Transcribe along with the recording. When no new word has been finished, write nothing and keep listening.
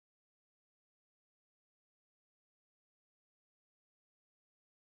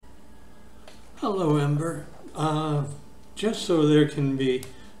Hello, Ember. Just so there can be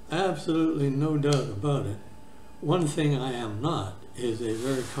absolutely no doubt about it, one thing I am not is a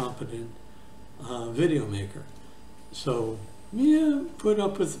very competent video maker. So, yeah, put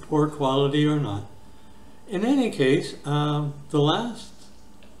up with the poor quality or not. In any case, the last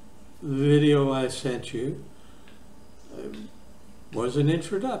video I sent you was an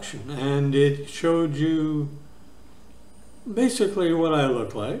introduction, and it showed you basically what I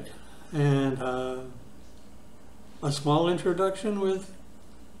look like, and a small introduction with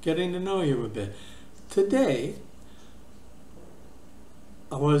getting to know you a bit. Today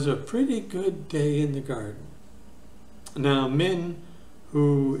was a pretty good day in the garden. Now, Min,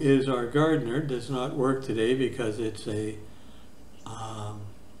 who is our gardener, does not work today because it's a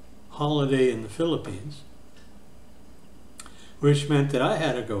holiday in the Philippines, which meant that I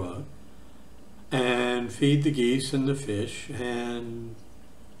had to go out and feed the geese and the fish and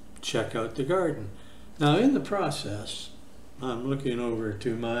check out the garden. Now, in the process, I'm looking over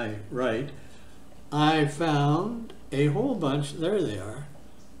to my right, I found a whole bunch, there they are,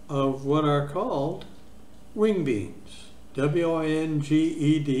 of what are called wing beans.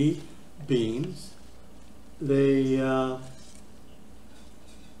 W-I-N-G-E-D, beans. They, oh,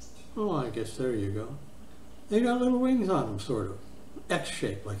 I guess there you go. They got little wings on them, sort of.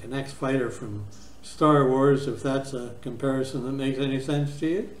 X-shaped, like an X-fighter from Star Wars, if that's a comparison that makes any sense to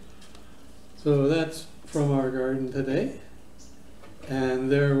you. So that's from our garden today.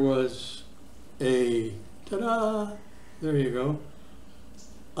 And there was a, ta-da, there you go,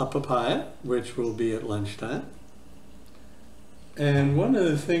 a papaya, which will be at lunchtime. And one of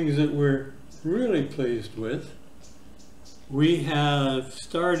the things that we're really pleased with, we have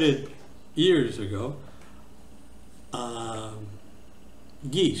started years ago,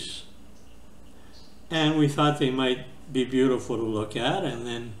 geese. And we thought they might be beautiful to look at, and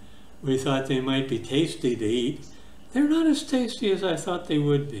then we thought they might be tasty to eat. They're not as tasty as I thought they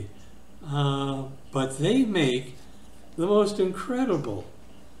would be, but they make the most incredible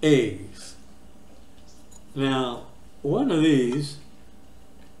eggs. Now, one of these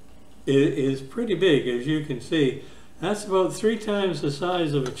is pretty big, as you can see. That's about 3 times the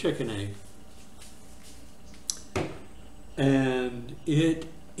size of a chicken egg. And it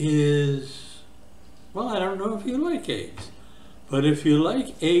is, well, I don't know if you like eggs, but if you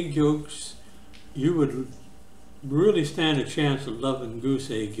like egg yolks, you would really stand a chance of loving goose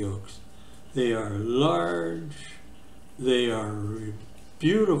egg yolks. They are large, they are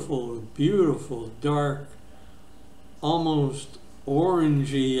beautiful, beautiful, dark, almost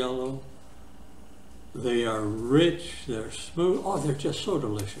orangey yellow. They are rich, they're smooth, oh, they're just so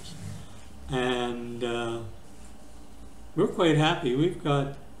delicious. And we're quite happy. We've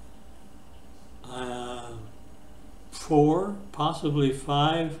got 4, possibly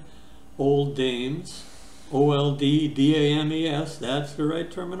 5 old dames, O-L-D-D-A-M-E-S, that's the right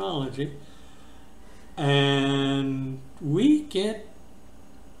terminology. And we're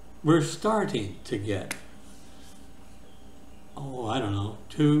starting to get, oh, I don't know,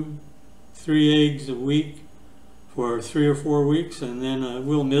 2, 3 eggs a week for 3 or 4 weeks, and then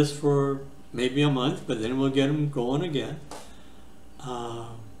we'll miss for maybe a month, but then we'll get them going again.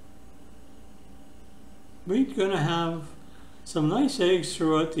 We're going to have some nice eggs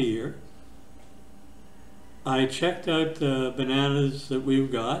throughout the year. I checked out the bananas that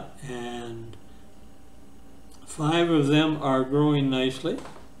we've got, and 5 of them are growing nicely.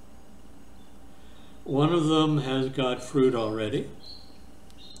 One of them has got fruit already.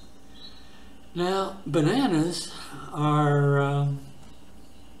 Now, bananas are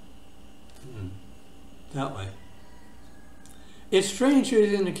that way. It's strange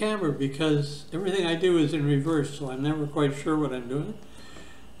using the camera because everything I do is in reverse, so I'm never quite sure what I'm doing.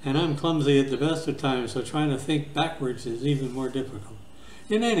 And I'm clumsy at the best of times, so trying to think backwards is even more difficult.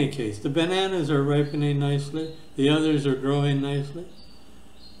 In any case, the bananas are ripening nicely. The others are growing nicely.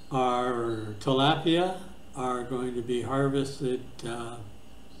 Our tilapia are going to be harvested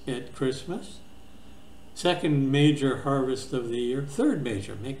at Christmas. Second major harvest of the year. Third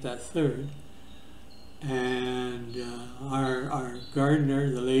major, make that third. And our gardener,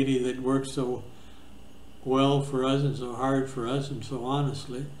 the lady that works so well for us and so hard for us and so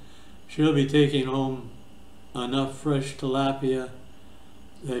honestly, she'll be taking home enough fresh tilapia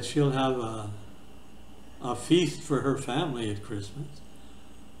that she'll have a feast for her family at Christmas,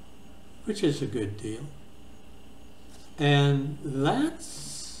 which is a good deal. And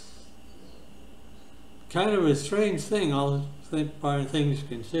that's kind of a strange thing, all things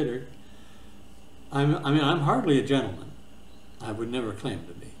considered. I mean, I'm hardly a gentleman. I would never claim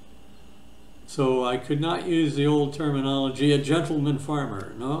to be. So I could not use the old terminology, a gentleman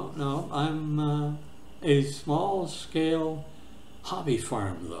farmer. No, no, I'm a small scale hobby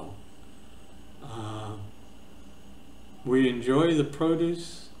farm though. We enjoy the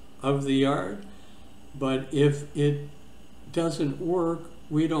produce of the yard, but if it doesn't work,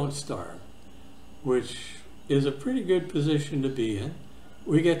 we don't starve, which is a pretty good position to be in.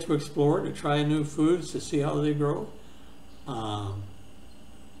 We get to explore, to try new foods, to see how they grow.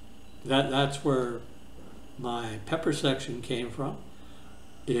 That's where my pepper section came from.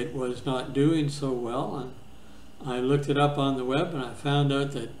 It was not doing so well, and I looked it up on the web, and I found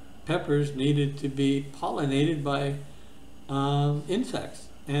out that peppers needed to be pollinated by insects,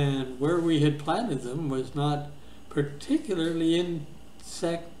 and where we had planted them was not particularly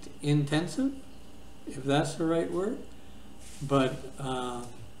insect intensive, if that's the right word. But our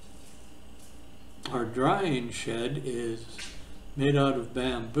drying shed is made out of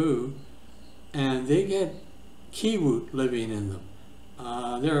bamboo, and they get kiwit living in them.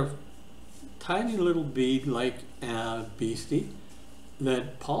 They're a tiny little bead-like beastie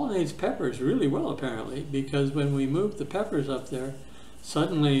that pollinates peppers really well, apparently, because when we moved the peppers up there,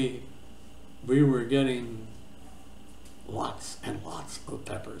 suddenly we were getting lots and lots of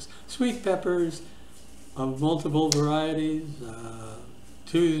peppers. Sweet peppers of multiple varieties,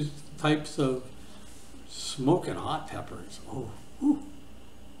 2 types of smoking hot peppers. Oh, whew.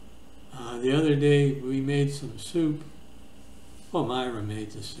 The other day we made some soup. Well, Myra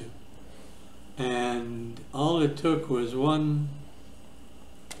made the soup. And all it took was one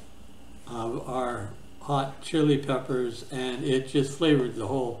of our hot chili peppers, and it just flavored the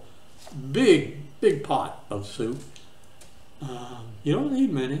whole big pot of soup. You don't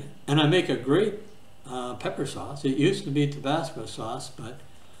need many. And I make a great pepper sauce. It used to be Tabasco sauce, but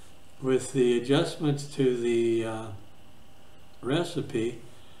with the adjustments to the recipe,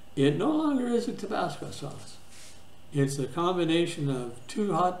 it no longer is a Tabasco sauce. It's a combination of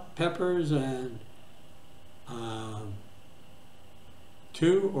 2 hot peppers and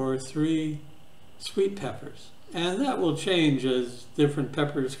 2 or 3 sweet peppers. And that will change as different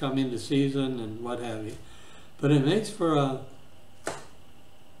peppers come into season and what have you. But it makes for a...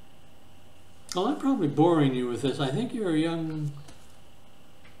 Well, I'm probably boring you with this. I think you're a young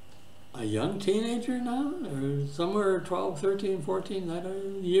teenager now, or somewhere 12, 13,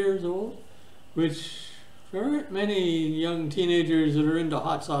 14 years old, which there aren't many young teenagers that are into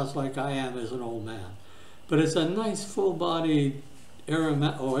hot sauce like I am as an old man. But it's a nice full-bodied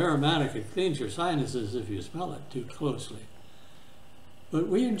aromatic. It cleans your sinuses if you smell it too closely. But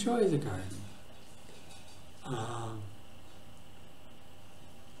we enjoy the garden.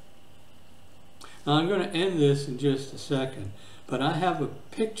 Now I'm going to end this in just a second, but I have a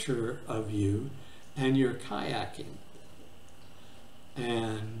picture of you and you're kayaking.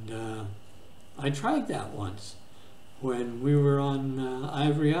 And I tried that once when we were on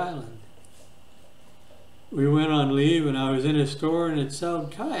Ivory Island. We went on leave and I was in a store and it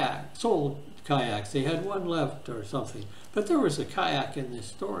sold kayaks. They had one left or something. But there was a kayak in this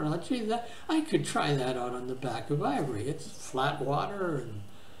store, and I thought, gee, I could try that out on the back of Ivory. It's flat water, and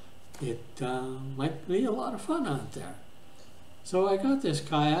it might be a lot of fun out there. So I got this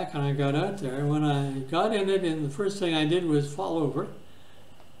kayak, and I got out there. When I got in it, and the first thing I did was fall over,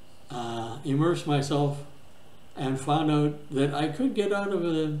 immerse myself, and found out that I could get out of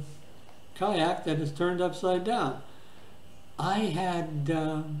a kayak that is turned upside down. I had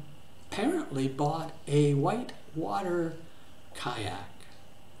apparently bought a white water kayak,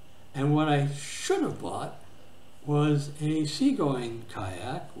 and what I should have bought was a seagoing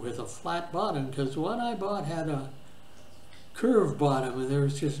kayak with a flat bottom, because the one I bought had a curved bottom and there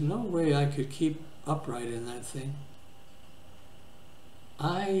was just no way I could keep upright in that thing.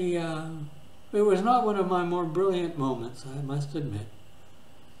 It was not one of my more brilliant moments, I must admit,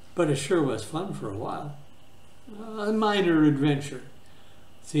 but it sure was fun for a while. A minor adventure,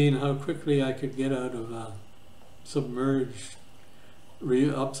 seeing how quickly I could get out of a submerged,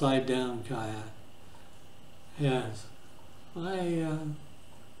 upside down kayak. Yes,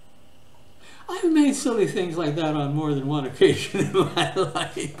 I've made silly things like that on more than one occasion in my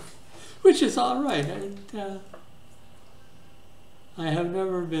life, which is all right. I have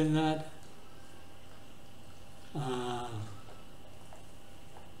never been that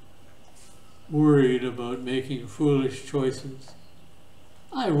worried about making foolish choices.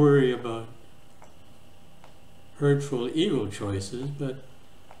 I worry about hurtful, evil choices, but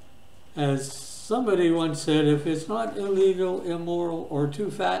as somebody once said, if it's not illegal, immoral, or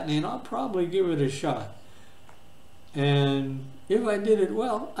too fattening, I'll probably give it a shot. And if I did it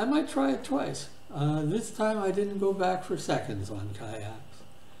well, I might try it twice. This time I didn't go back for seconds on kayaks.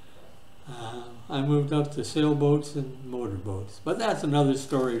 I moved up to sailboats and motorboats. But that's another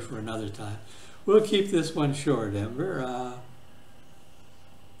story for another time. We'll keep this one short, Ember.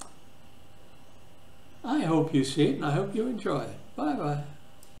 I hope you see it and I hope you enjoy it. Bye-bye.